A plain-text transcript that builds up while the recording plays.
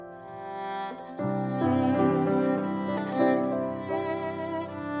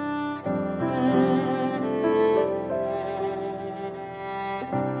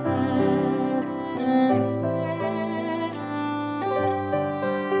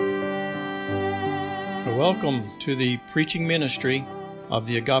Welcome to the preaching ministry of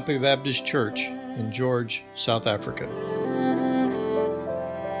the Agape Baptist Church in George, South Africa.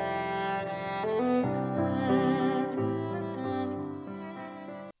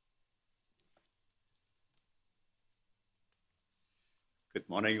 Good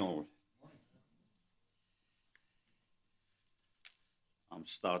morning, all. I'm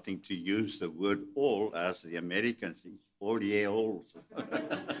starting to use the word all as the Americans, all ye alls.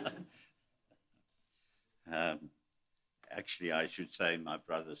 Actually, I should say my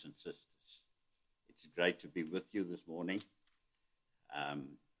brothers and sisters. It's great to be with you this morning.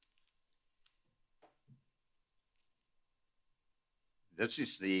 This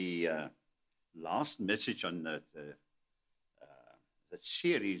is the last message on the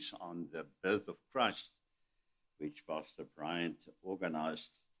series on the birth of Christ, which Pastor Bryant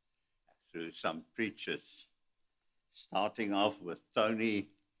organized through some preachers, starting off with Tony,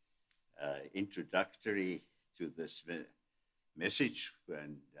 introductory to this message,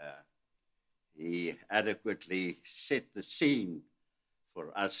 and he adequately set the scene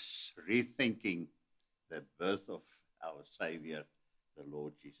for us rethinking the birth of our Savior, the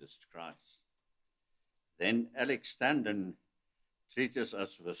Lord Jesus Christ. Then Alex Standen treated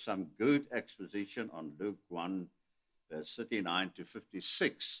us with some good exposition on Luke 1, verse 39 to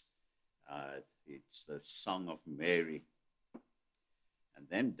 56. It's the Song of Mary. And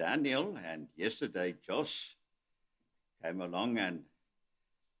then Daniel and yesterday Josh came along and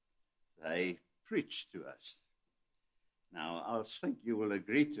they preached to us. Now, I think you will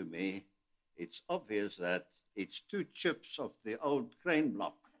agree to me, it's obvious that it's two chips of the old crane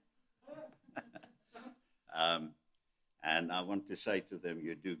block. And I want to say to them,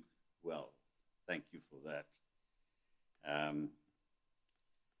 you do well. Thank you for that. A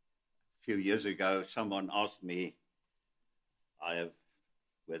few years ago, someone asked me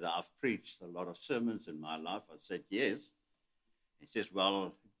whether I've preached a lot of sermons in my life. I said, yes. He says,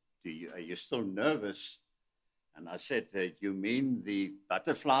 well, are you still nervous? And I said, you mean the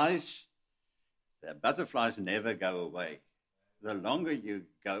butterflies? The butterflies never go away. The longer you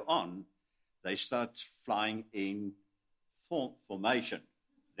go on, they start flying in formation,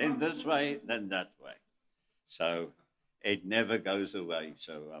 then this way, then that way. So it never goes away.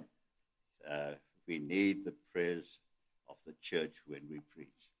 So we need the prayers of the church when we preach.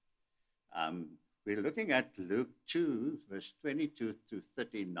 We're looking at Luke 2, verse 22 to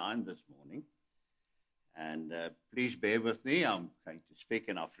 39 this morning. And please bear with me. I'm going to speak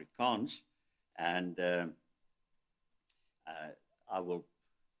in Afrikaans. And I will,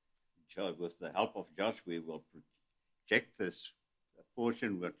 with the help of Josh, we will project this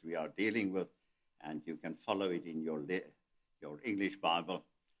portion that we are dealing with, and you can follow it in your English Bible.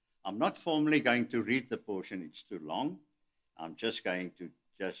 I'm not formally going to read the portion, it's too long. I'm just going to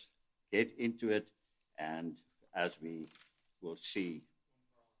get into it, and as we will see.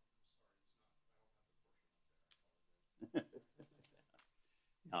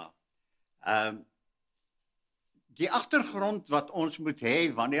 Die agtergrond wat ons moet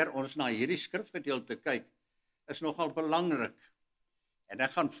hê wanneer ons na hierdie skrifgedeelte kyk, is nogal belangrik. En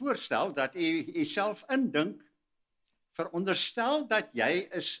ek gaan voorstel dat u self indink, veronderstel dat jy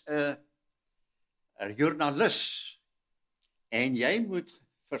is 'n joernalis en jy moet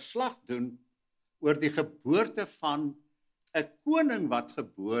verslag doen oor die geboorte van 'n koning wat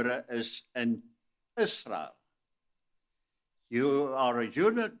gebore is in Israel. You are a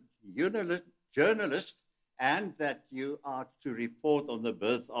journalist and that you are to report on the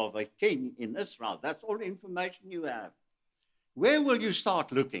birth of a king in Israel. That's all the information you have. Where will you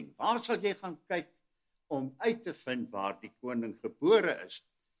start looking? Waar sal jy gaan kyk om uit te vind waar die koning gebore is?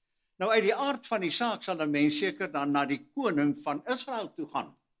 Nou uit die aard van die saak sal 'n mens seker dan na die koning van Israel toe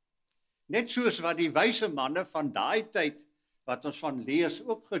gaan. Net soos wat die wyse manne van daai tyd, wat ons van lees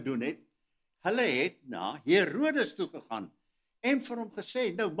ook gedoen het, hulle het na Herodes toe gegaan en vir hom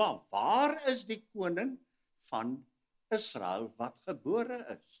gesê, nou maar, waar is die koning van Israel wat gebore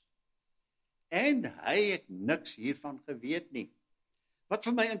is? En hy het niks hiervan geweet nie. Wat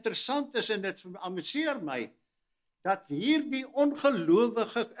vir my interessant is, en dit amuseer my, dat hierdie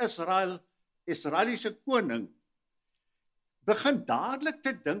ongelowige Israeliese koning begin dadelik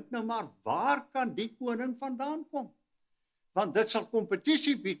te dink, nou maar, waar kan die koning vandaan kom? Want dit sal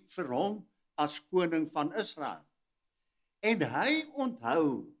kompetisie bied vir hom as koning van Israel. En hy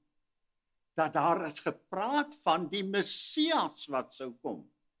onthou dat daar is gepraat van die Messias wat sou kom.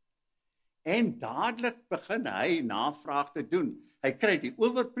 En dadelik begin hy navraag te doen. Hy kry die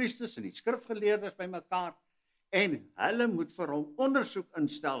owerpriesters en die skrifgeleerdes bymekaar en hulle moet vir hom ondersoek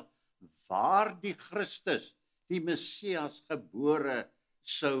instel waar die Christus, die Messias gebore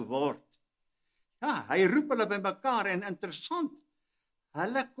sou word. Ja, hy roep hulle by mekaar en interessant,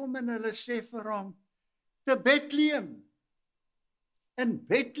 hulle kom en hulle sê vir hom, te Bethlehem. In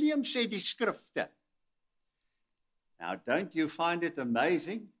Bethlehem sê die skrifte. Now, don't you find it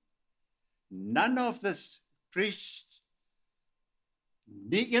amazing? None of the priests,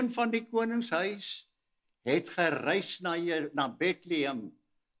 nie een van die koningshuis, het gereis na Bethlehem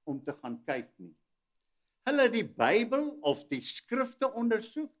om te gaan kyk nie. Hulle het die Bybel of die skrifte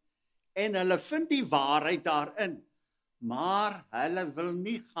ondersoek en hulle vind die waarheid daarin, maar hulle wil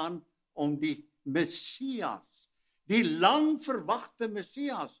nie gaan om die Messias, die lang verwagte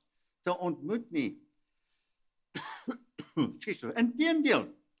Messias te ontmoet nie. Inteendeel,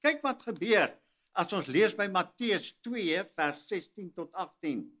 kyk wat gebeur as ons lees by Matteus 2 vers 16 tot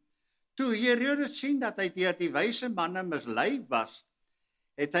 18. Toe Herodes sien dat hy deur die wyse manne mislei was,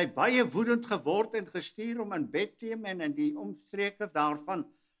 het hy baie woedend geword en gestuur om in Bethlehem en in die omstreke daarvan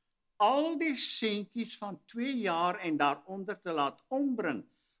al die seentjies van 2 jaar en daaronder te laat ombring,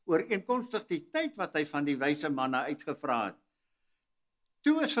 ooreenkomstig die tyd wat hy van die wyse manne uitgevra het.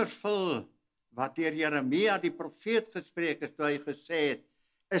 Toe is vervul wat deur Jeremia die profeet gespreek het, toe hy gesê het,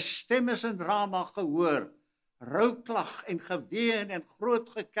 'n stem is in Rama gehoor, rouklag en geween en groot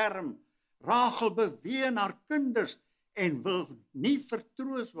gekerm, Rachel beween haar kinders en wil nie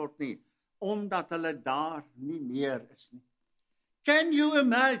vertroos word nie, omdat hulle daar nie meer is nie. Can you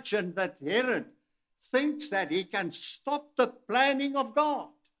imagine that Herod thinks that he can stop the planning of God?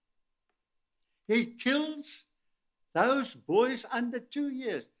 He kills those boys under 2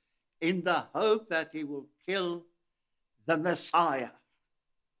 years in the hope that he will kill the Messiah.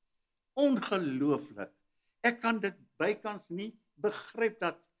 Ongelooflik. Ek kan dit bykans nie begryp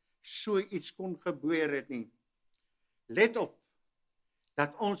dat so iets kon gebeur het nie. Let op,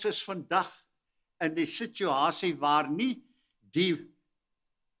 dat ons is vandag in die situasie waar nie die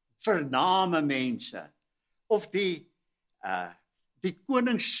vername mense of die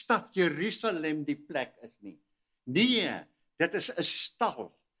koningsstad Jerusalem die plek is nie. Nee, dit is 'n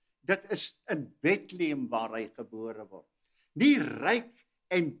stal. Dit is in Bethlehem waar hy gebore word. Nie ryk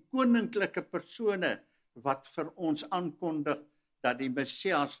en koninklike persone wat vir ons aankondig dat die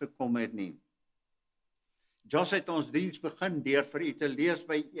Messias gekom het nie. Jos het ons diens begin deur vir u te lees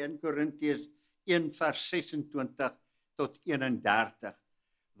by 1 Korintiërs 1 vers 26 tot 31,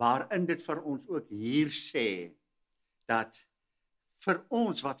 waarin dit vir ons ook hier sê, dat vir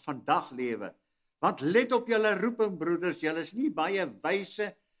ons wat vandag lewe, want let op julle roeping broeders, julle is nie baie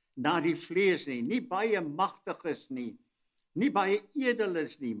wyse na die vlees nie, nie baie magtiges nie, nie baie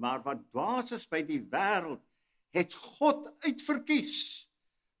edeles nie, maar wat dwaas is by die wêreld, het God uitverkies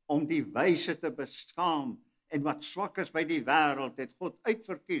om die wyse te beskaam, en wat swak is by die wêreld, het God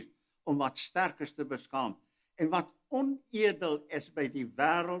uitverkies om wat sterk is te beskaam, en wat onedel is by die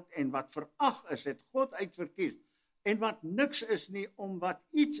wêreld, en wat verag is, het God uitverkies, en wat niks is nie, om wat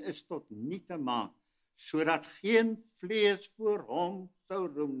iets is tot niet te maak, sodat geen vlees voor hom sou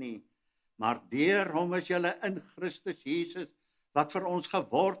roem nie, maar deur hom is julle in Christus Jesus, wat vir ons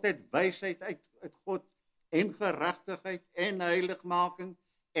geword het, wysheid uit God, en geregtigheid, en heiligmaking,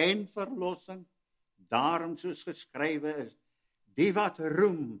 en verlossing. Daarom soos geskrywe is, die wat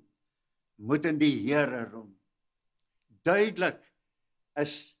roem, moet in die Here roem. Duidelik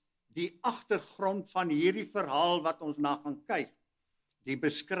is die agtergrond van hierdie verhaal wat ons na gaan kyk, die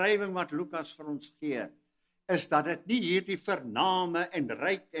beskrywing wat Lukas vir ons gee, is dat dit nie hierdie vername en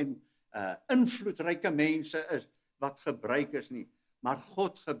ryk en invloedryke mense is wat gebruik is nie, maar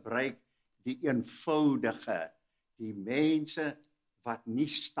God gebruik die eenvoudige, die mense wat nie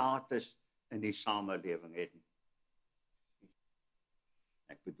status in die samelewing het nie.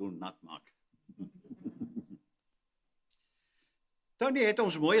 Ek bedoel nat maak. Tony het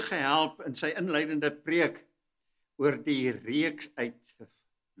ons mooi gehelp in sy inleidende preek oor die reeks uit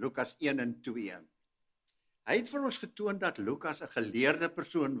Lukas 1 en 2. Hy het vir ons getoon dat Lukas 'n geleerde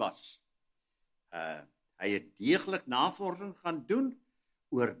persoon was. Hy het deeglik navorsing gaan doen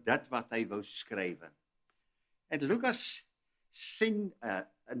oor dit wat hy wou skrywe. En Lukas sien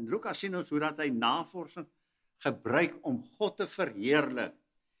ons hoe dat hy navorsing gebruik om God te verheerlik.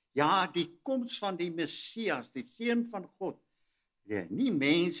 Ja, die koms van die Messias, die seun van God, nie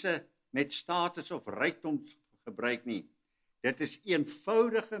mense met status of rykdom gebruik nie. Dit is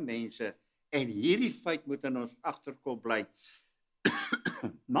eenvoudige mense en hierdie feit moet in ons agterkop bly.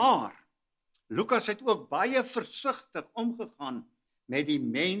 Maar Lukas het ook baie versigtig omgegaan met die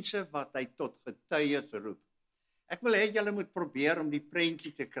mense wat hy tot getuies roep. Ek wil hê julle moet probeer om die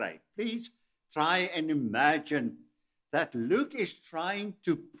prentjie te kry. Please try and imagine that Luke is trying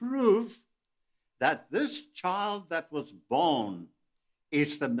to prove that this child that was born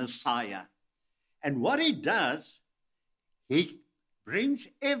is the Messiah. And what he does, he brings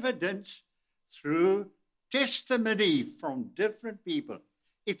evidence through testimony from different people.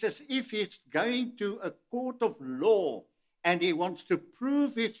 It's as if he's going to a court of law and he wants to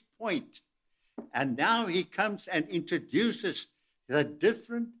prove his point. And now he comes and introduces the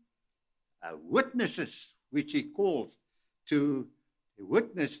different witnesses, which he calls to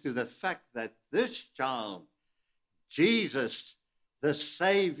witness to the fact that this child, Jesus, the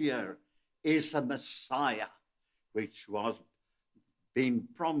Savior, is a Messiah, which was been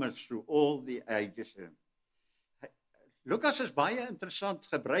promised through all the ages. Lukas is baie interessant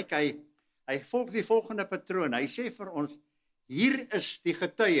gebruik. Hy volg die volgende patroon. Hy sê vir ons, hier is die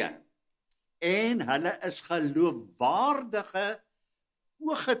getuie, en hulle is geloofwaardige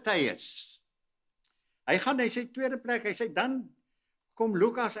ooggetuies. Hy sê tweede plek, hy sê, dan kom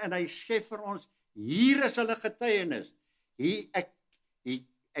Lukas en hy sê vir ons, hier is hulle getuienis. He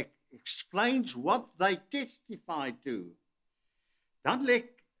explains what they testify to. Dan lê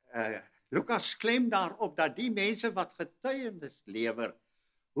Lukas klem daarop dat die mense wat getuienis lewer,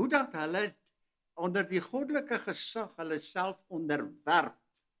 hoe dat hulle onder die goddelike gesag hulle self onderwerp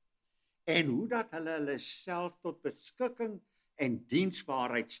en hoe dat hulle self tot beskikking en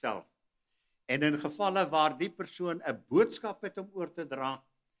diensbaarheid stel. En in gevalle waar die persoon 'n boodskap het om oor te dra,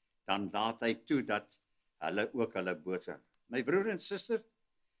 dan laat hy toe dat hulle ook hulle boodskap. My broer en suster,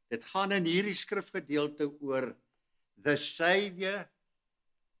 dit gaan in hierdie skrifgedeelte oor the Savior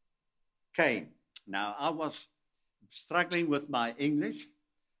came. Now, I was struggling with my English.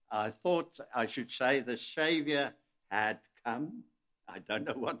 I thought I should say the Savior had come. I don't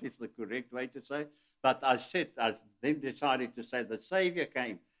know what is the correct way to say, but I then decided to say the Savior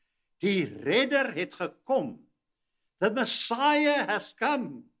came. Die redder het gekom. The Messiah has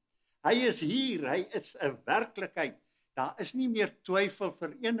come. Hy is hier, hy is 'n werklikheid. Daar is nie meer twyfel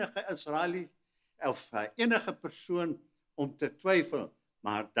vir enige Israeliet of enige persoon om te twyfel,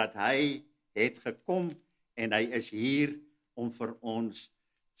 maar dat hy het gekom en hy is hier om vir ons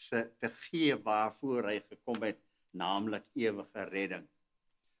te gee waarvoor hy gekom het, naamlik ewige redding.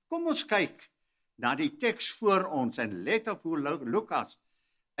 Kom ons kyk na die teks voor ons en let op hoe Lukas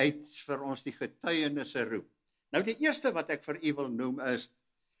uit vir ons die getuienisse roep. Nou die eerste wat ek vir u wil noem is,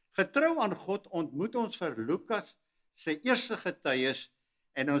 getrou aan God ontmoet ons vir Lukas sy eerste getuies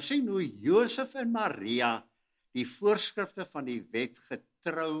en ons sien hoe Josef en Maria die voorskrifte van die wet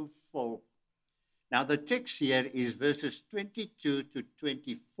getrou volg. Now the text here is verses 22 to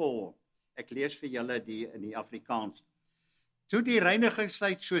 24. Ek lees vir julle die in die Afrikaans. Toe die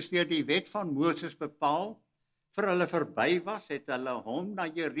reinigingstyd soos deur die wet van Moses bepaal vir hulle verby was, het hulle hom na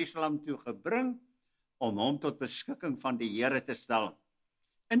Jerusalem toe gebring om hom tot beskikking van die Here te stel.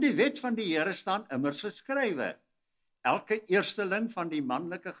 In die wet van die Here staan immers geskrywe: elke eersteling van die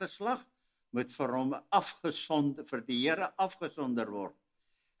manlike geslag moet vir hom vir die Here afgesonder word.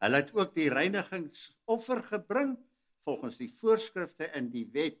 Hulle het ook die reinigingsoffer gebring volgens die voorskrifte in die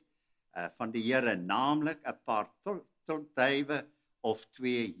wet van die Here, naamlik 'n paar duwe of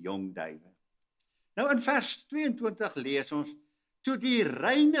 2 jong duwe. Nou in vers 22 lees ons, toe die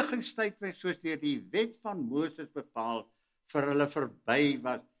reinigingstyd soos deur die wet van Moses bepaal vir hulle verby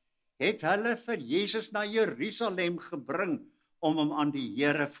was, het hulle vir Jesus na Jerusalem gebring om hom aan die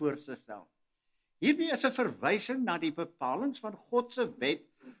Here voor te stel. Hierdie is 'n verwysing na die bepalings van God se wet,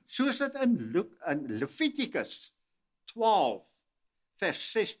 soos dit in Levitikus 12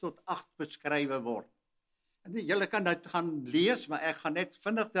 vers 6 tot 8 beskrywe word. En julle kan dit gaan lees, maar ek gaan net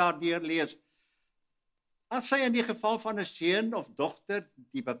vinnig daardeur lees. As sy in die geval van 'n seun of dogter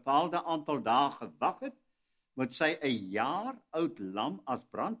die bepaalde aantal dae gewag het, moet sy 'n jaar oud lam as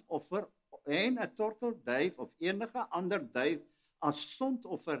brandoffer en 'n tortelduif of enige ander duif as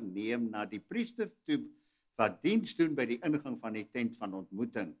sondoffer neem na die priester toe wat diens doen by die ingang van die tent van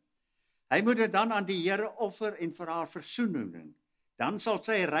ontmoeting. Hy moet dit dan aan die Here offer en vir haar versoening. Dan sal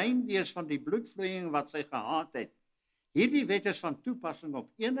sy rein wees van die bloedvloeiing wat sy gehad het. Hierdie wet is van toepassing op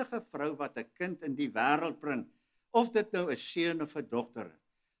enige vrou wat 'n kind in die wêreld bring, of dit nou 'n seun of 'n dogter is.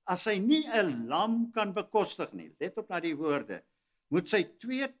 As sy nie 'n lam kan bekostig nie, let op na die woorde, moet sy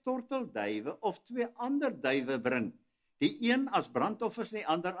 2 tortelduwe of 2 ander duwe bring, die een as brandoffers en die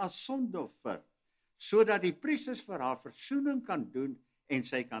ander as sondoffer, sodat die priesters vir haar versoening kan doen en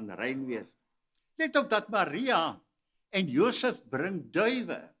sy kan rein wees. Let op dat Maria en Josef bring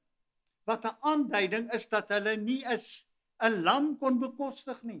duwe, wat 'n aanduiding is dat hulle nie 'n lam kon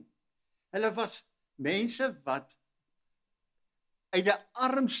bekostig nie. Hulle was mense wat uit 'n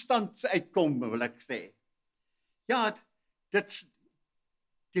armstand uitkom, wil ek sê. Ja,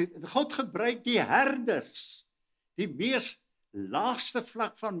 God gebruik die herders, die mees laagste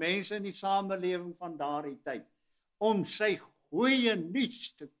vlak van mense in die samelewing van daardie tyd, om sy goeie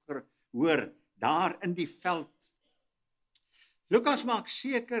nuus te hoor daar in die veld. Lukas maak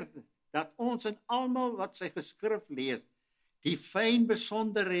seker dat ons en almal wat sy geskrif lees, die fyn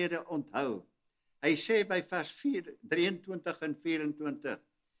besonderhede onthou. Hy sê by vers 23 en 24,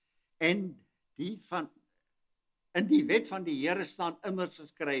 en in die wet van die Here staan immers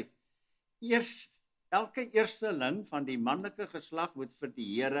geskryf, elke eersteling van die manlike geslag moet vir die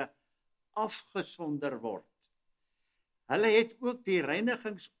Here afgesonder word. Hulle het ook die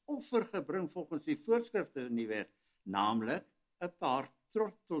reinigingsoffer gebring volgens die voorskrifte in die wet, naamlik 'n paar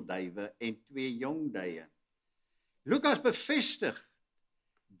trottelduwe en 2 jong duie. Lukas bevestig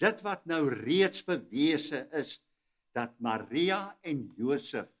dit wat nou reeds bewese is, dat Maria en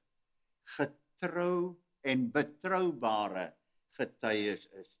Josef getrou en betroubare getuies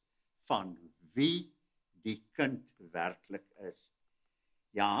is van wie die kind werklik is.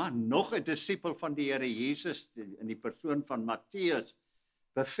 Ja, nog 'n disipel van die Here Jesus in die persoon van Matteus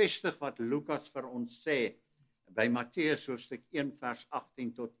bevestig wat Lukas vir ons sê by Matteus hoofstuk 1 vers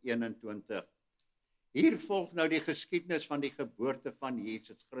 18 tot 21. Hier volg nou die geskiedenis van die geboorte van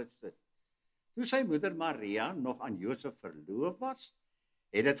Jesus Christus. Toe sy moeder Maria nog aan Josef verloof was,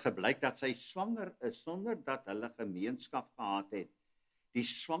 het dit gebleik dat sy swanger is sonder dat hulle gemeenskap gehad het. Die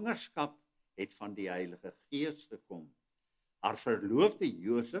swangerskap het van die Heilige Gees gekom. Haar verloofde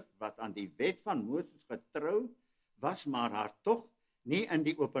Josef, wat aan die wet van Moses getrou was, maar haar tog nie in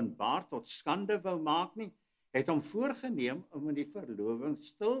die openbaar tot skande wou maak nie, het hom voorgeneem om in die verloving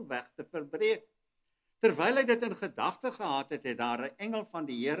stilweg te verbreek. Terwyl hy dit in gedagte gehad het, het daar 'n engel van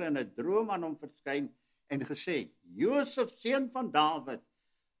die Here in 'n droom aan hom verskyn en gesê, Josef, seun van Dawid,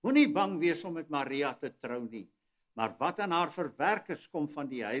 moenie bang wees om met Maria te trou nie, maar wat aan haar verwerk is, kom van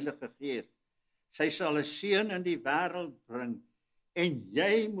die Heilige Gees. Sy sal 'n seun in die wêreld bring, en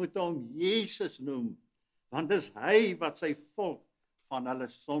jy moet hom Jesus noem, want dis hy wat sy volk van hulle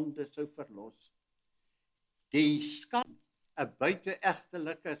sonde sou verlos. Die skand, 'n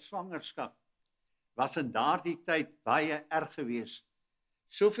buiteegtelike swangerskap, was in daardie tyd baie erg geweest,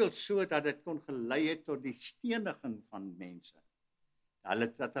 soveel so dat dit kon gelei het tot die steniging van mense,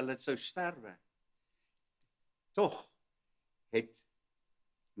 dat hulle sou sterwe. Tog het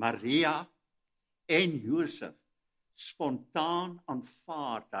Maria en Josef spontaan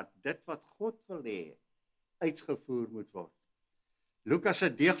aanvaar dat dit wat God wil hê, uitgevoer moet word. Lukas se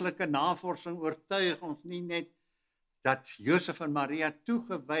deeglike navorsing oortuig ons nie net dat Josef en Maria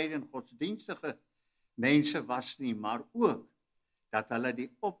toegewyde en godsdienstige mense was nie, maar ook dat hulle die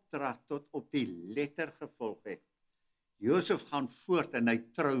opdrag tot op die letter gevolg het. Josef gaan voort en hy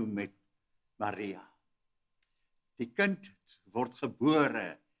trou met Maria. Die kind word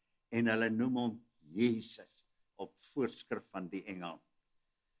gebore en hulle noem hom Jesus op voorskrif van die engel.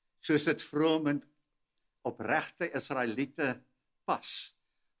 Soos dit vroom en opregte Israeliete pas,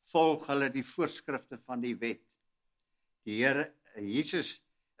 volg hulle die voorskrifte van die wet. Die Here Jesus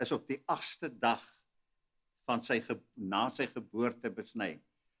is op die 8ste dag van na sy geboorte besny.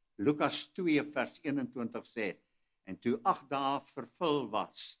 Lukas 2 vers 21 sê, en toe 8 dae vervul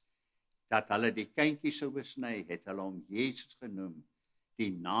was, dat hulle die kindjie sou besny, het hulle hom Jesus genoem,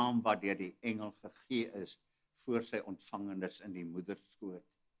 die naam wat deur die engel gegee is, voor sy ontvangenis in die moederskoot.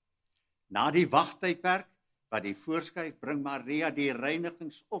 Na die wagtydperk, wat die voorskryf, bring Maria die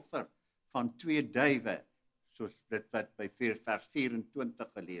reinigingsoffer van 2 duwe, soos dit wat by vers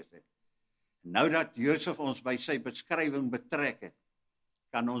 24 gelees het. Nou dat Josef ons by sy beskrywing betrek het,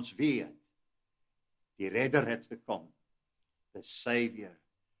 kan ons weet, die redder het gekom. The Savior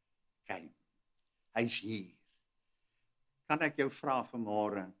came. Hy's hier. Kan ek jou vra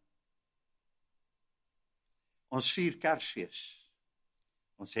vanmôre? Ons vier Kersfees.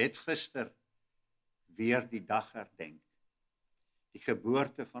 Ons het gister weer die dag herdenk. Die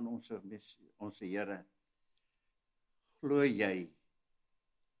geboorte van ons Here. Glo jy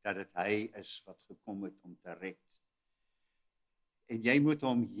dat dit hy is wat gekom het om te red? En jy moet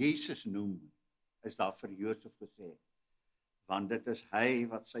hom Jesus noem, is daar vir Josef gesê, want dit is hy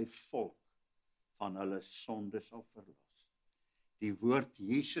wat sy volk van hulle sonde sal verlos. Die woord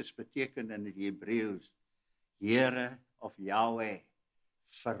Jesus beteken in die Hebreëus, Here of Yahweh,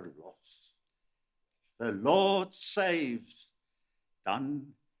 verlos. The Lord saves.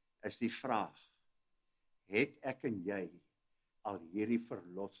 Dan is die vraag, het ek en jy al hierdie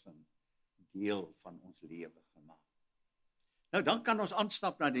verlossing deel van ons lewe gemaak? Nou dan kan ons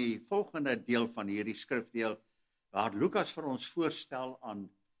aanstap na die volgende deel van hierdie skrifdeel, waar Lukas vir ons voorstel aan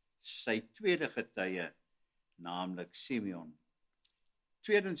sy tweede getuie, naamlik Simeon.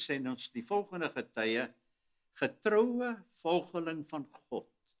 Tweedens sê ons die volgende getuie, getroue volgeling van God,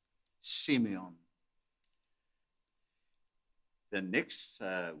 Simeon. The next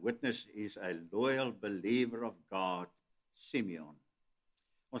witness is a loyal believer of God, Simeon.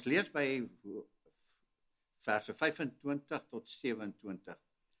 Ons lees by verse 25 tot 27.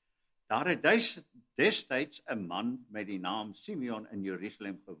 Daar het destyds 'n man met die naam Simeon in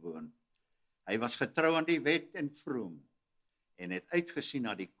Jerusalem gewoon. Hy was getrou aan die wet en vroom en het uitgesien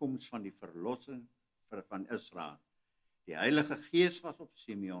na die koms van die verlossing van Israel. Die Heilige Gees was op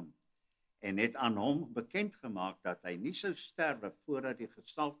Simeon en het aan hom bekend gemaak dat hy nie sou sterwe voordat hy die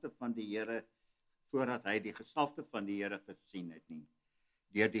gesalfde van die Here gesien het nie.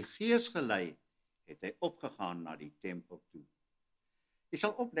 Deur die Gees gelei het hy opgegaan na die tempel toe. Jy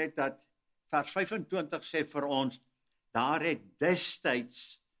sal oplet dat vers 25 sê vir ons, daar het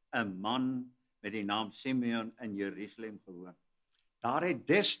destyds 'n man met die naam Simeon in Jerusalem gewoon. Daar het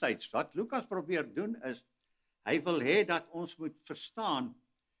destyds, wat Lukas probeer doen is, hy wil hê dat ons moet verstaan,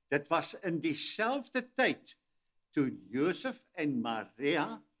 dit was in dieselfde tyd, toe Josef en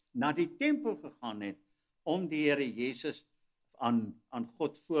Maria na die tempel gegaan het, om die Here Jesus aan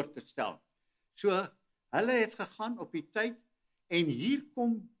God voor te stel. So, hulle het gegaan op die tyd, en hier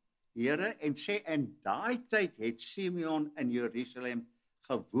kom die Here en sê, in daai tyd het Simeon in Jerusalem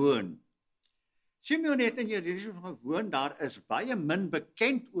gewoon. Simeon het in Jerusalem gewoon, daar is baie min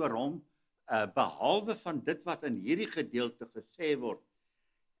bekend oor hom, behalwe van dit wat in hierdie gedeelte gesê word.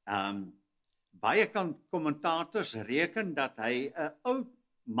 Baie kommentators reken dat hy 'n ou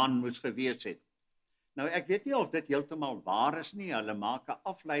man moes gewees het. Nou ek weet nie of dit heeltemal waar is nie, hulle maak 'n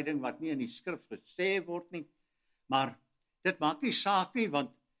afleiding wat nie in die skrif gesê word nie, maar dit maak nie saak nie,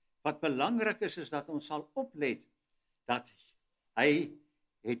 want wat belangrik is dat ons sal oplet, dat hy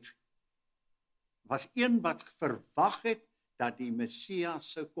was een wat verwag het, dat die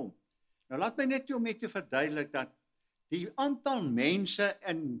Messias sou kom. Nou laat my net om te verduidelik, dat die aantal mense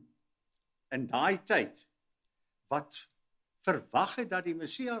in daai tyd, wat verwag het dat die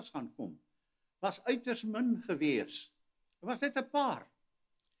Messias gaan kom, was uiters min gewees. Dit was net 'n paar.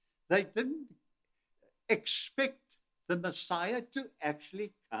 They didn't expect the Messiah to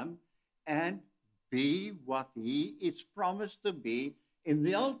actually come and be what he is promised to be in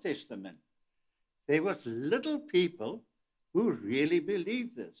the Old Testament. There was little people who really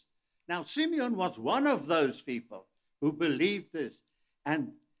believed this. Now, Simeon was one of those people who believed this.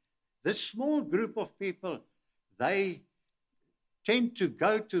 And this small group of people, they tend to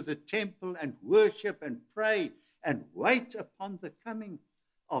go to the temple and worship and pray and wait upon the coming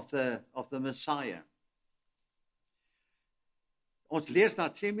of the Messiah. Ons lees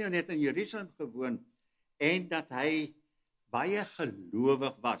dat Simeon het in Jerusalem gewoon en dat hy baie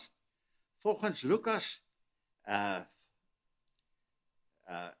gelowig was. Volgens Lukas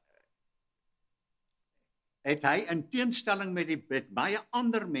het hy in teenstelling met baie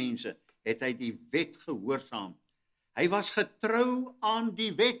ander mense, het hy die wet gehoorsaam. Hy was getrou aan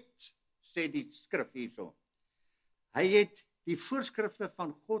die wet, sê die skrif hierso. Hy het die voorskrifte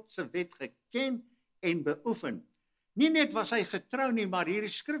van God se wet geken en beoefen. Nie net was hy getrou nie, maar hierdie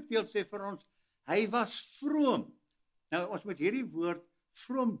skrifdeel sê vir ons, hy was vroom. Nou, ons moet hierdie woord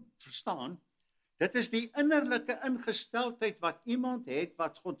vroom verstaan. Dit is die innerlike ingesteldheid wat iemand het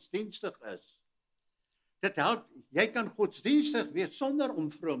wat godsdienstig is. Dit help, jy kan godsdienstig wees sonder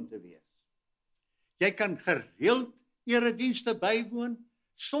om vroom te wees. Jy kan gereeld eredienste bywoon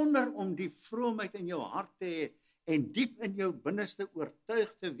sonder om die vroomheid in jou hart te hê en diep in jou binneste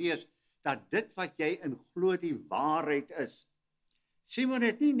oortuig te wees dat dit wat jy in glo die waarheid is. Simon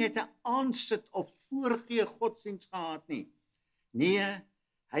het nie net 'n aansit of voorgee godsdienst gehad nie. Nee,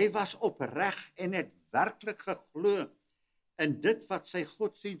 hy was opreg en het werklik geglo in dit wat sy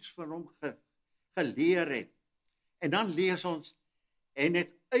godsdienst vir hom geleer het. En dan lees ons, en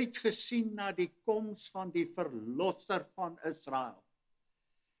het uitgesien na die koms van die verlosser van Israel.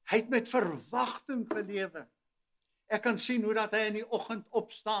 Hy het met verwagting gelewe. Ek kan sien hoe dat hy in die oggend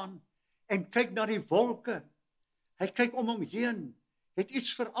opstaan en kyk na die wolke. Hy kyk om hom heen, het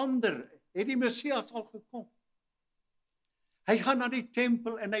iets verander, het die Messias al gekom. Hy gaan na die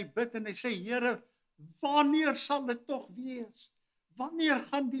tempel en hy bid en hy sê, Here, wanneer sal dit tog wees? Wanneer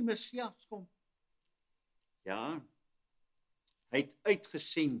gaan die Messias kom? Ja, hy het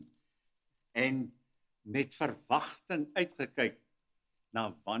uitgesien en met verwagting uitgekyk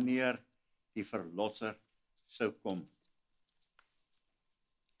na wanneer die verlosser sou kom.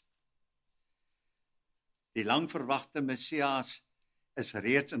 Die lang verwagte Messias is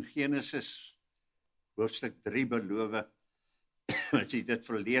reeds in Genesis hoofstuk 3 beloof. As jy dit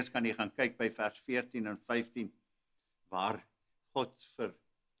verlees, kan jy gaan kyk by vers 14 en 15, waar God vir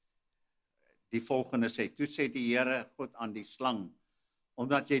die volgende sê, toe sê die Here God aan die slang,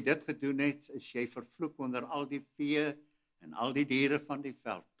 omdat jy dit gedoen het, is jy vervloek onder al die vee en al die diere van die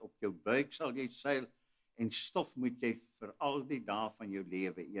veld. Op jou buik sal jy seil en stof moet jy vir al die dae van jou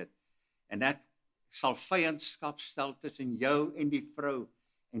lewe eet. En ek sal vyandskap stel tussen jou en die vrou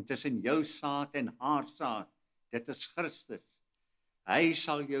en tussen jou saad en haar saad. Dit is Christus. Hy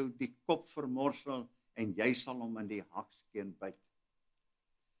sal jou die kop vermorsel en jy sal hom in die hakskeen byt.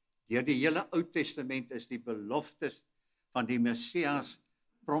 Deur die hele Ou Testament is die beloftes van die Messias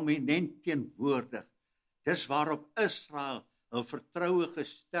prominent teenwoordig. Dis waarop Israel hul vertroue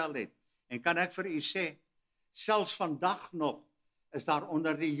gestel het. En kan ek vir u sê, selfs vandag nog is daar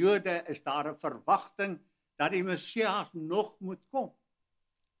onder die Jode is daar 'n verwagting dat die Messias nog moet kom.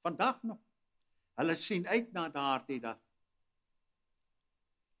 Vandag nog. Hulle sien uit na daardie dag.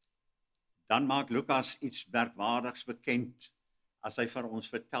 Dan maak Lukas iets merkwaardigs bekend as hy vir ons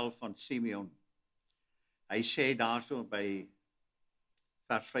vertel van Simeon. Hy sê daarso by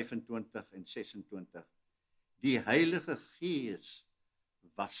vers 25 en 26, die Heilige Gees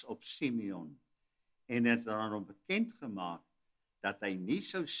was op Simeon en het aan hom bekend gemaak dat hy nie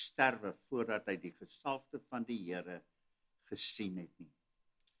sou sterwe voordat hy die gesalfde van die Here gesien het nie.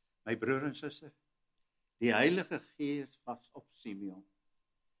 My broer en suster, die Heilige Gees was op Simeon.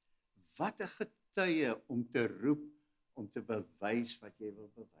 Wat 'n getuie om te roep, om te bewys wat jy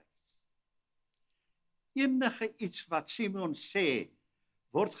wil bewys. Enige iets wat Simeon sê,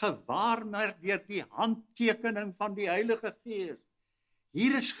 word gewaarmerk deur die handtekening van die Heilige Gees.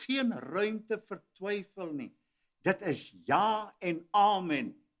 Hier is geen ruimte vir twyfel nie. Dit is ja en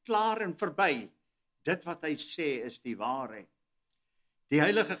amen, klaar en verby. Dit wat hy sê is die waarheid. Die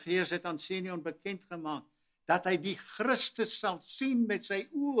Heilige Gees het aan Simeon bekend gemaak dat hy die Christus sal sien met sy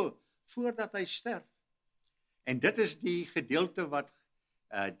oë voordat hy sterf. En dit is die gedeelte wat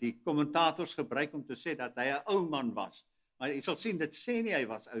die kommentators gebruik om te sê dat hy 'n ou man was. Maar jy sal sien, dit sê nie hy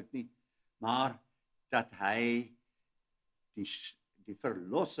was oud nie, maar dat hy die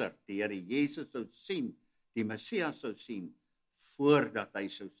verlosser, die Here Jesus sou sien, die Messias sou sien, voordat hy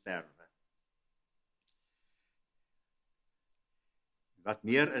sou sterwe. Wat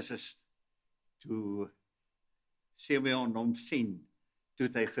meer is toe Simeon hom sien, toe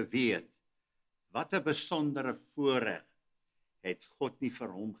hy geweet, wat 'n besondere voorreg het God nie vir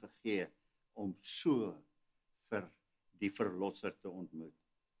hom gegee om so vir die verlosser te ontmoet.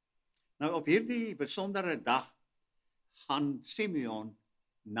 Nou op hierdie besondere dag gaan Simeon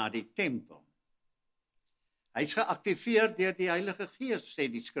na die tempel. Hy's geaktiveer deur die Heilige Gees,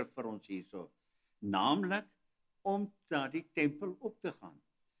 sê die skrif vir ons hierso, naamlik om na die tempel op te gaan.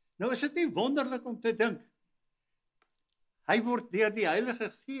 Nou is dit nie wonderlik om te dink, hy word deur die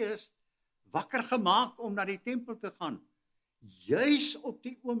Heilige Gees wakker gemaak om na die tempel te gaan, juis op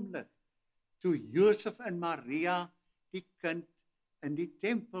die oomblik toe Josef en Maria die kind in die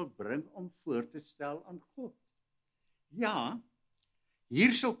tempel bring om voor te stel aan God. Ja,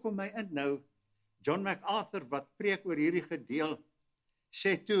 hierso kom hy in nou, John MacArthur wat preek oor hierdie gedeel,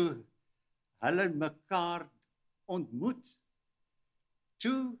 sê toe hulle mekaar ontmoet,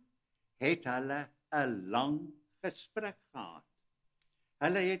 toe het hulle 'n lang gesprek gehad.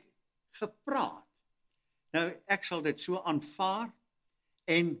 Hulle het gepraat. Nou, ek sal dit so aanvaar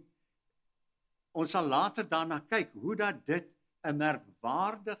en ons sal later daarna kyk hoe dat dit 'n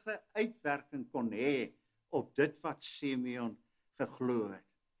merkwaardige uitwerking kon hê op dit wat Simeon geglo het.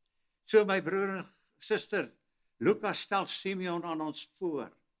 So my broer en suster, Lukas stel Simeon aan ons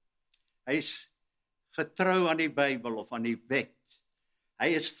voor. Hy is getrou aan die Bybel of aan die wet. Hy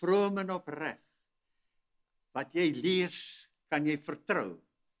is vroom en opreg. Wat jy lees, kan jy vertrou.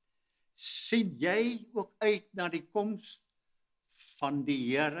 Sien jy ook uit na die koms van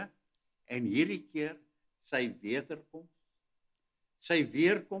die Here en hierdie keer sy wederkoms? Sy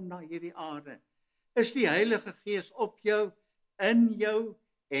weerkom na hierdie aarde. Is die Heilige Gees op jou, in jou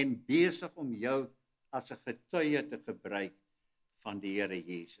en besig om jou as 'n getuie te gebruik van die Here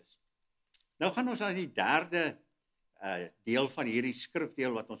Jesus? Nou gaan ons na die derde deel van hierdie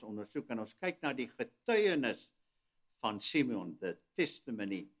skrifdeel wat ons ondersoek en ons kyk na die getuienis van Simeon, the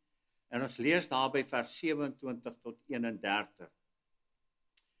testimony. En ons lees daar by vers 27 tot 31.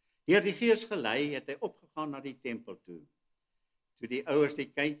 Deur die Gees gelei het hy opgegaan na die tempel toe. Toe die ouers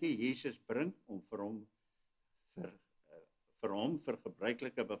die kindjie Jesus bring om vir hom vir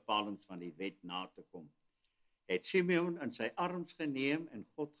gebruikelike bepalinge van die wet na te kom, het Simeon in sy arms geneem en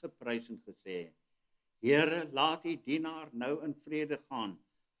God geprys en gesê: Here, laat u dienaar nou in vrede gaan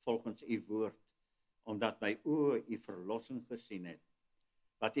volgens u woord, omdat my oë u verlossing gesien het,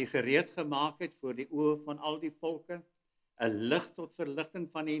 wat u gereed gemaak het voor die oë van al die volke, 'n lig tot verligting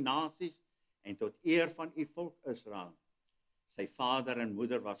van die nasies en tot eer van u volk Israel. Sy vader en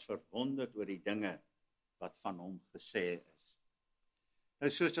moeder was verwonderd oor die dinge wat van hom gesê is. Nou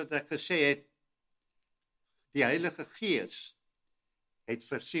soos wat ek gesê het, die Heilige Gees het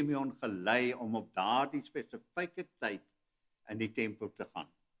vir Simeon gelei om op daardie spesifieke tyd in die tempel te gaan.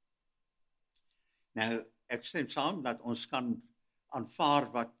 Nou, ek stem saam dat ons kan aanvaar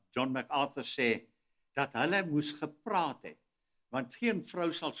wat John MacArthur sê, dat hulle moes gepraat het, want geen vrou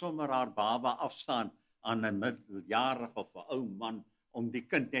sal sommer haar baba afstaan aan 'n middeljarige of 'n ou man om die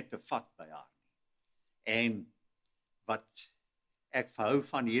kind net te vat by haar nie. En wat ek hou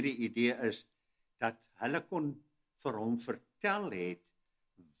van hierdie idee is, dat hulle kon vir hom vertel het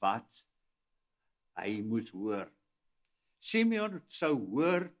wat hy moes hoor. Simeon sou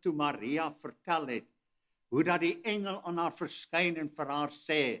hoor toe Maria vertel het, hoe dat die engel aan haar verskyn en vir haar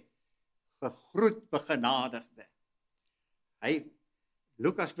sê, gegroet begenadigde.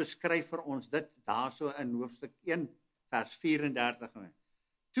 Lukas beskryf vir ons dit daarso in hoofstuk 1 vers 34.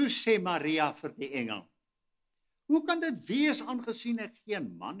 Toe sê Maria vir die engel, hoe kan dit wees aangesien ek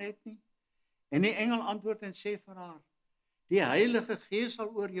geen man het nie? En die engel antwoord en sê vir haar, die Heilige Gees sal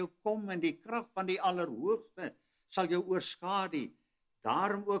oor jou kom en die krag van die Allerhoogste sal jou oorskadu.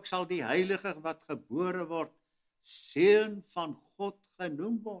 Daarom ook sal die Heilige wat gebore word, Seun van God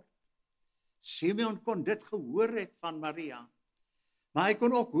genoem word. Simeon kon dit gehoor het van Maria. Maar hy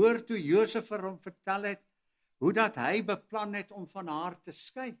kon ook hoor toe Josef vir hom vertel het, hoe dat hy beplan het om van haar te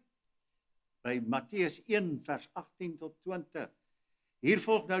skei. By Matteus 1 vers 18 tot 20. Hier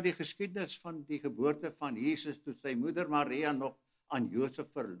volg nou die geskiedenis van die geboorte van Jesus, toe sy moeder Maria nog aan Josef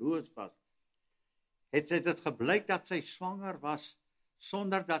verloos was. Het dit gebleik dat sy swanger was,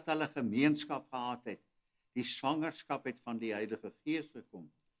 sonder dat hulle gemeenskap gehad het. Die swangerskap het van die Heilige Gees gekom.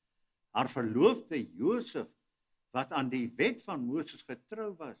 Haar verloofde Josef, wat aan die wet van Moses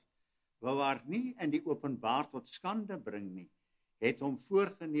getrou was, wou haar nie in die openbaar tot skande bring nie, het hom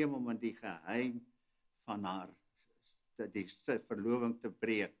voorgenem om in die geheim van haar die verloving te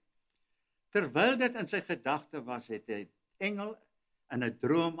breek. Terwyl dit in sy gedagte was, het 'n engel in 'n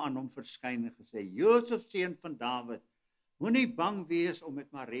droom aan hom verskyn en gesê, Josef, seun van Dawid, moenie bang wees om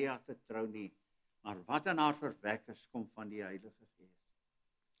met Maria te trou nie, maar wat in haar verwek is, kom van die Heilige Gees.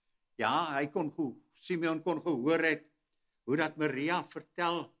 Ja, Simeon kon gehoor het, hoe dat Maria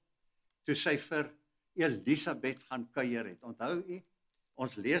vertel, toe sy vir Elisabeth gaan kuier het. Onthou u,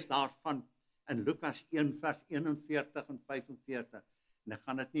 ons lees daarvan in Lukas 1 vers 41 en 45, en ek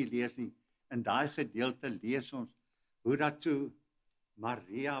gaan dit nie lees nie, in daai gedeelte lees ons, hoe dat toe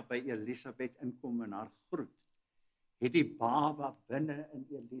Maria by Elisabeth inkom en haar groet, het die baba binne in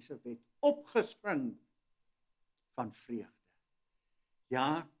Elisabeth opgespring van vreugde.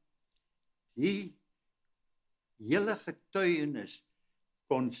 Ja, die hele getuienis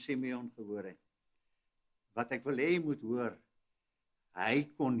kon Simeon gehoor het. Wat ek wil hê jy moet hoor, hy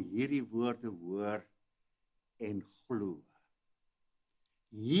kon hierdie woorde hoor en glo.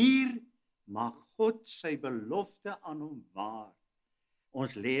 Hier maak God sy belofte aan hom waar.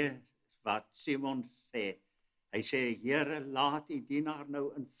 Ons lees wat Simeon sê. Hy sê, Here, laat u dienaar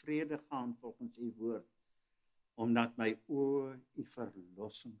nou in vrede gaan volgens u woord, omdat my oë u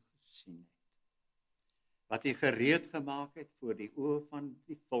verlossing gesien het. Wat u gereed gemaak het voor die oë van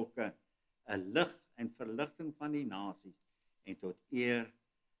die volke, 'n lig en verligting van die nasies, en tot eer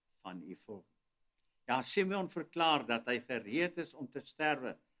van u volk. Ja, Simeon verklaar dat hy gereed is om te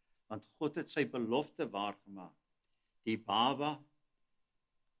sterwe, want God het sy belofte waargemaak. Die baba,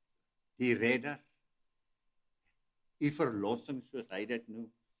 die redder, die verlossing, soos hy dit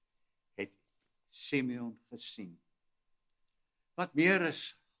noem, het Simeon gesien. Wat meer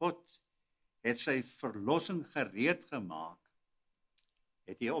is, God het sy verlossing gereed gemaak.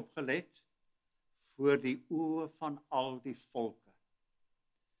 Het jy opgelet? Voor die oë van al die volke.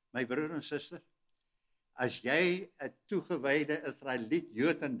 My broer en suster, as jy 'n toegewyde Israeliet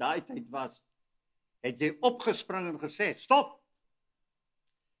Jood in daai tyd was, het jy opgespring en gesê, stop!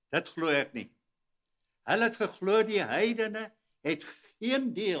 Dit glo ek nie. Hulle het geglo die heidene het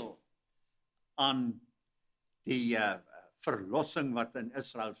geen deel aan die verlossing wat in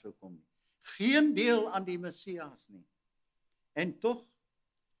Israel sou kom nie. Geen deel aan die Messias nie. En tog,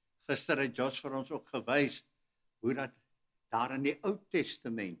 gister het Josh vir ons ook gewys, hoe dat daar in die Ou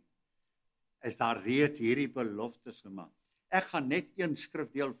Testament is daar reeds hierdie beloftes gemaak. Ek gaan net een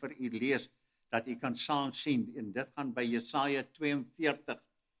skrifdeel vir u lees, dat u kan saam sien, en dit gaan by Jesaja 42,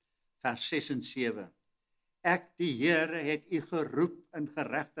 vers 6 en 7. Ek, die Here, het u geroep in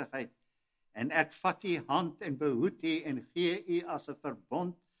geregtigheid, en ek vat u hand en behoed u en gee u as 'n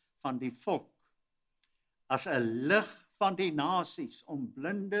verbond van die volk, as 'n lig van die nasies, om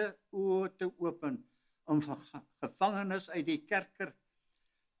blinde oë te open, om gevangenes uit die kerker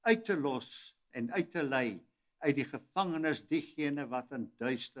uit te los en uit te lei, uit die gevangenes diegene wat in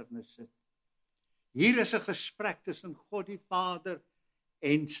duisternis sit. Hier is 'n gesprek tussen God die Vader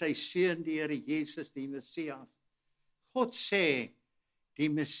en sy seun die Here Jesus die Messias. God sê die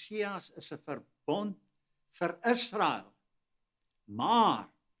Messias is 'n verbond vir Israel, maar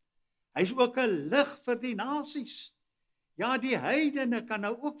hy's ook 'n lig vir die nasies. Ja, die heidene kan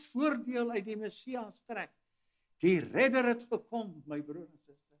nou ook voordeel uit die Messias trek. Die redder het gekom, my broer en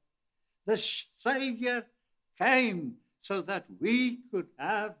suster. The Savior came so that we could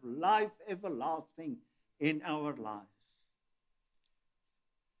have life everlasting in our lives.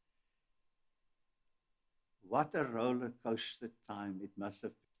 What a roller coaster time it must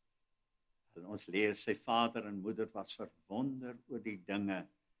have been. En ons lees sy vader en moeder was verwonder oor die dinge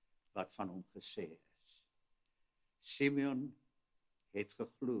wat van hom gesê is. Simeon het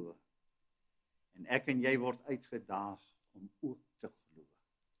geglo. En ek en jy word uitgedaag om ook te glo.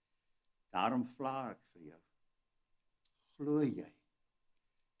 Daarom vra ek vir jou. Glo jy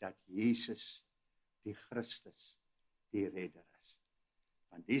dat Jesus die Christus, die redder is?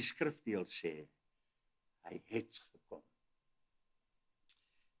 Want die skrifdeel sê, hy het gekom.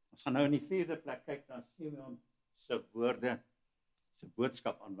 Ons gaan nou in die 4de plek kyk na Simeon se woorde, se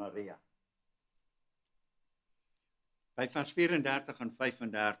boodskap aan Maria. By vers 34 en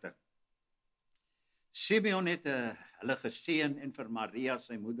 35. Simeon het hulle geseën en vir Maria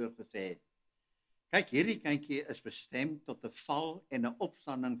sy moeder gesê, kyk, hierdie kindjie is bestem tot 'n val en 'n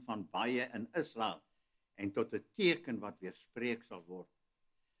opstanding van baie in Israel en tot 'n teken wat weerspreek sal word.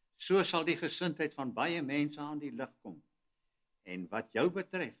 So sal die gesindheid van baie mense aan die lig kom. En wat jou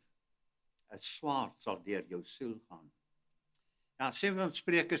betref, 'n swaard sal deur jou siel gaan. Ja, Simeon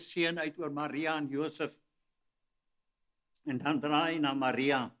spreek 'n seën uit oor Maria en Josef. En dan draai hy na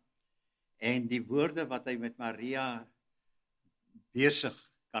Maria. En die woorde wat hy met Maria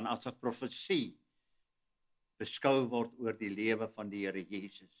besig kan as 'n profesie beskou word oor die lewe van die Here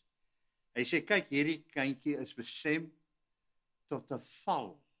Jesus. Hy sê, kyk, hierdie kindjie is bestem tot 'n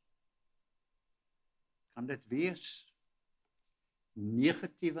val. Kan dit wees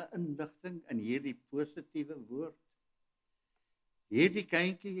negatiewe inligting in hierdie positiewe woord? Hierdie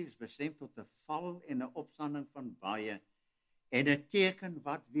kindjie is bestem tot 'n val en 'n opstanding van baie en 'n teken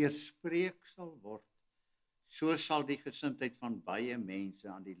wat weerspreek sal word. So sal die gesindheid van baie mense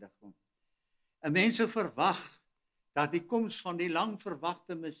aan die lig kom. 'n Mens sou verwag dat die koms van die lang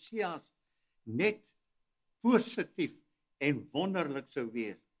verwagte Messias net positief en wonderlik sou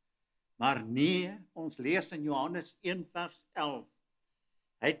wees. Maar nee, ons lees in Johannes 1 vers 11.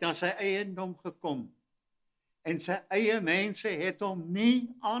 Hy het na sy eiendom gekom en sy eie mense het hom nie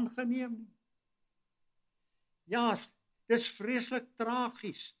aangeneem nie. Ja, dis vreeslik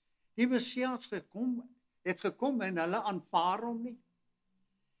tragies. Die Messias het gekom en hulle aanvaar hom nie.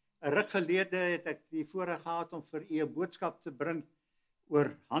 'n Ruk gelede het ek die voorreg gehad om vir u 'n boodskap te bring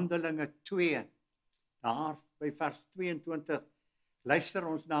oor Handelinge 2. Daar by vers 22 luister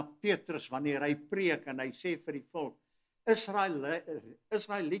ons na Petrus wanneer hy preek en hy sê vir die volk,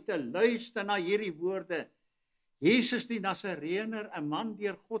 Israeliete, luister na hierdie woorde. Jesus die Nasareëner, 'n man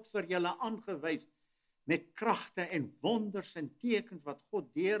deur God vir julle aangewys, met kragte en wonders en tekens wat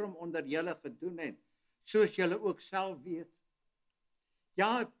God deur hom onder julle gedoen het, soos julle ook self weet.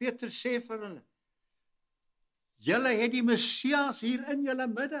 Ja, Petrus sê vir hulle, julle het die Messias hier in julle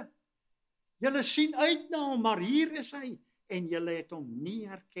midde. Julle sien uit na hom, maar hier is hy, en julle het hom nie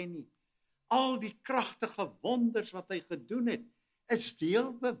herken nie. Al die kragtige wonders wat hy gedoen het, is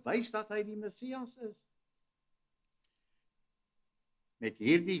deel bewys dat hy die Messias is. Met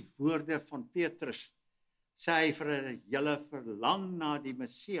hierdie woorde van Petrus, sê hy vir hulle, julle verlang na die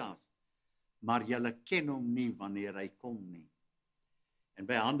Messias, maar julle ken hom nie wanneer hy kom nie. En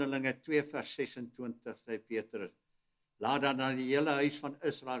by Handelinge 2 vers 26 sê Petrus, laat dan aan die hele huis van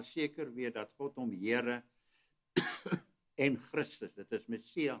Israel seker weet dat God hom Here en Christus, dit is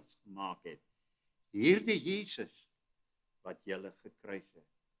Messias, gemaak het. Hierdie Jesus wat julle gekruis het.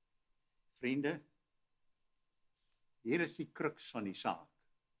 Vriende, hier is die kruks van die saak.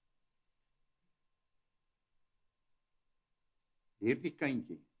 Hierdie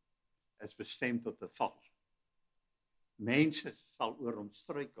kindjie is bestem tot 'n val. Mense sal oor hom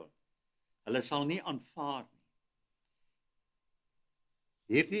struikel. Hulle sal nie aanvaar nie.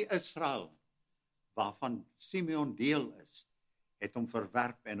 Hierdie Israel, waarvan Simeon deel is, het hom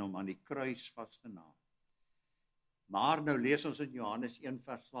verwerp en hom aan die kruis vasgenaal. Maar nou lees ons in Johannes 1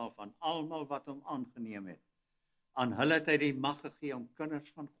 vers 12, van almal wat hom aangeneem het, aan hulle het hy die mag gegee om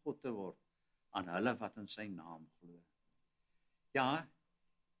kinders van God te word, aan hulle wat in sy naam glo. Ja,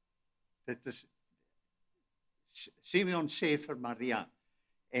 dit is, Simeon sê vir Maria,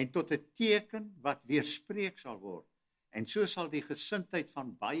 en tot 'n teken wat weerspreek sal word, en so sal die gesindheid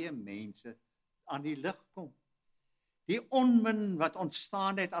van baie mense aan die lig kom. Die onmin wat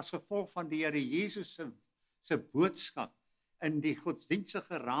ontstaan het as gevolg van die Here Jesus se boodskap in die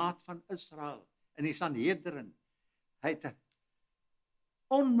godsdienstige raad van Israel, in die Sanhedrin, hy het 'n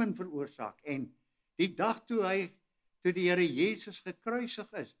onmin veroorsaak, en die dag toe die Here Jesus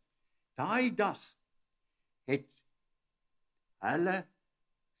gekruisig is, daai dag het hulle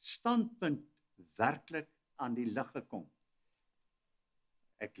standpunt werklik aan die lig gekom.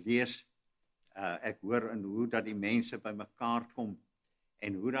 Ek lees, ek hoor in hoe dat die mense bymekaar kom,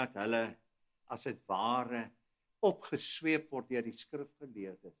 en hoe dat hulle, as dit ware, opgesweep word deur die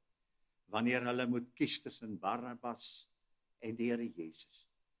skrifgeleerdes, wanneer hulle moet kies tussen Barabbas en die Here Jesus,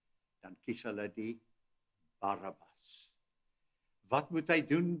 dan kies hulle die Barabbas. Wat moet hy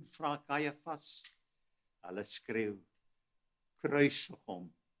doen, vra Kajafas? Hulle skreeu, kruisig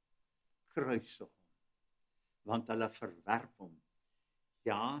hom, want hulle verwerp hom.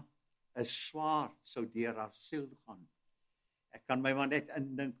 Ja, 'n swaard sou deur haar siel gaan. Ek kan my maar net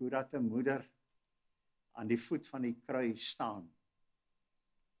indink hoe dat 'n moeder aan die voet van die kruis staan.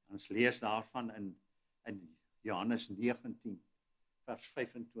 Ons lees daarvan in Johannes 19, vers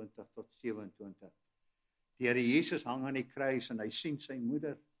 25 tot 27. Die Here Jesus hang aan die kruis en hy sien sy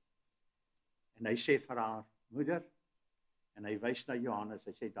moeder. En hy sê vir haar, moeder, en hy wys na Johannes,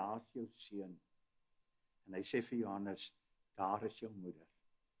 hy sê, daar is jou seun. En hy sê vir Johannes, daar is jou moeder.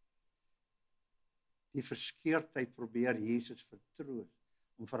 Die verskeurdheid probeer Jesus vertroos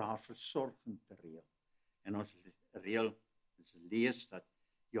om vir haar versorging te reël. En ons lees dat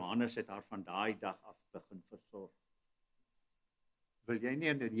Johannes het haar van daai dag af begin versorg. Wil jy nie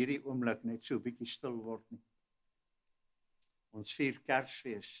in hierdie oomblik net so 'n bietjie stil word nie? Ons vier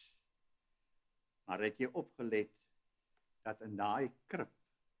Kersfees, maar het jy opgelet dat in daai krib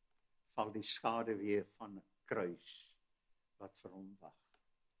val die skaduwee van 'n kruis wat vir hom wag.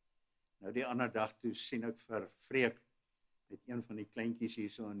 Nou die ander dag toe sien ek vir Freek met een van die kleintjies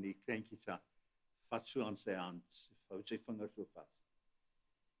hierso, en die kleintjies vat so aan sy hand, hou sy vingers so vas.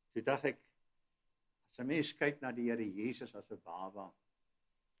 Toe dink ek, as 'n mens kyk na die Here Jesus as 'n baba,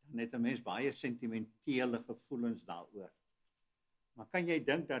 dan het 'n mens baie sentimentele gevoelens daaroor. Maar kan jy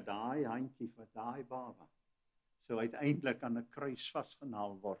dink dat daai handjie van daai baba sou uiteindelik aan 'n kruis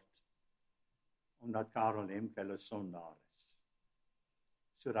vasgenaal word, omdat Karel Hemke hulle sondaar is,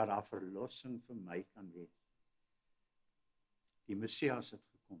 sodat daar verlossing vir my kan wees. Die Messias het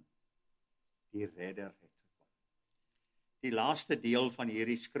gekom, die redder het gekom. Die laaste deel van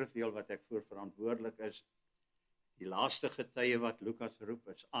hierdie skrifdeel wat ek voor verantwoordelik is, die laaste getuie wat Lukas roep,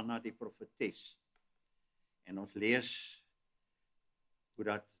 is Anna die profetes. En ons lees hoe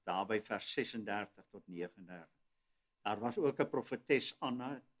dat daar by vers 36 tot 39. Daar was ook 'n profetes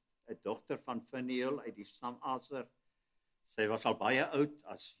Anna, 'n dogter van Phineel uit die stam Aser. Sy was al baie oud,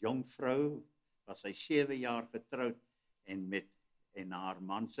 as jong vrou was sy 7 jaar getroud, en na haar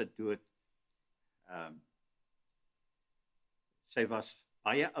man se dood, sy was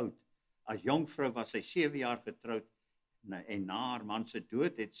baie oud, as jong vrou was sy 7 jaar getroud, en na haar man se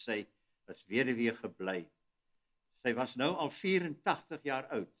dood het sy as weduwee gebly. Sy was nou al 84 jaar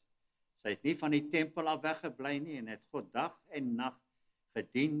oud. Sy het nie van die tempel af weggebly nie, en het God dag en nag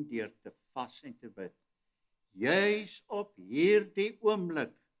gedien deur te vas en te bid. Juis op hierdie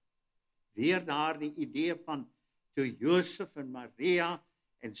oomblik, weer daar die idee van toe Josef en Maria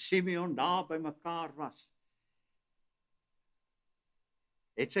en Simeon daar by mekaar was,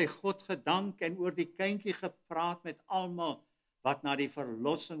 het sy God gedank en oor die kindjie gepraat met almal wat na die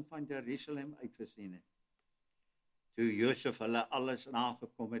verlossing van Jerusalem uitgesien het. Toe Josef hulle alles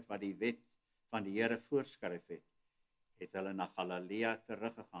nagekom het wat die wet van die Here voorskryf het, het hulle na Galilea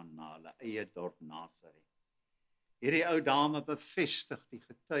teruggegaan, na hulle eie dorp Nasaret. Hierdie ou dame bevestig die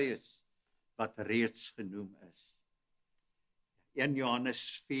getuies wat reeds genoem is. 1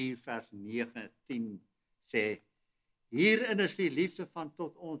 Johannes 4 vers 9-10 sê, hierin is die liefde van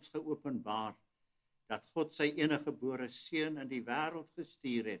tot ons geopenbaar, dat God sy enige gebore seun in die wêreld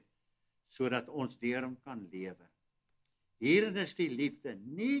gestuur het, sodat ons deur hom kan lewe. Hierin is die liefde,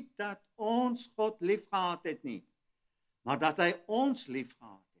 nie dat ons God liefgehad het nie, maar dat hy ons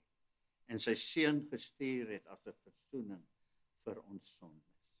liefgehad het, en sy seun gestuur het as 'n versoening vir ons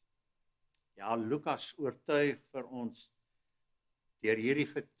sondes. Ja, Lukas oortuig vir ons, deur hierdie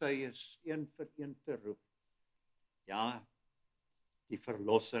getuies een vir een te roep, ja, die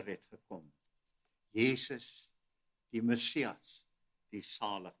verlosser het gekom. Jesus, die Messias, die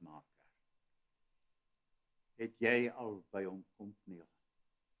saligmaker. het jy al by hom kom kniel.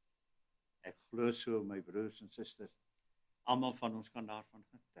 Ek glo so, my broers en susters, almal van ons kan daarvan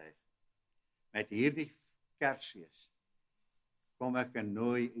getuig. Met hierdie Kersfees kom ek en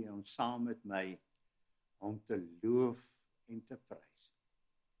nooi ons saam met my om te loof en te prys.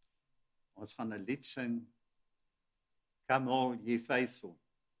 Ons gaan 'n lied sing, Come all ye faithful.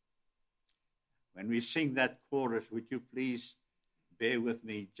 When we sing that chorus, would you please bear with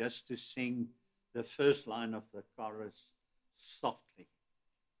me just to sing the first line of the chorus softly.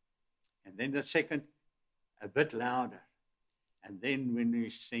 And then the second a bit louder. And then when we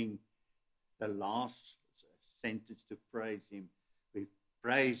sing the last sentence to praise him, we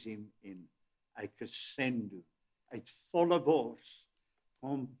praise him in a crescendo, uit volle bors.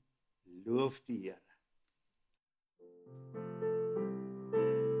 Kom, loof die Here.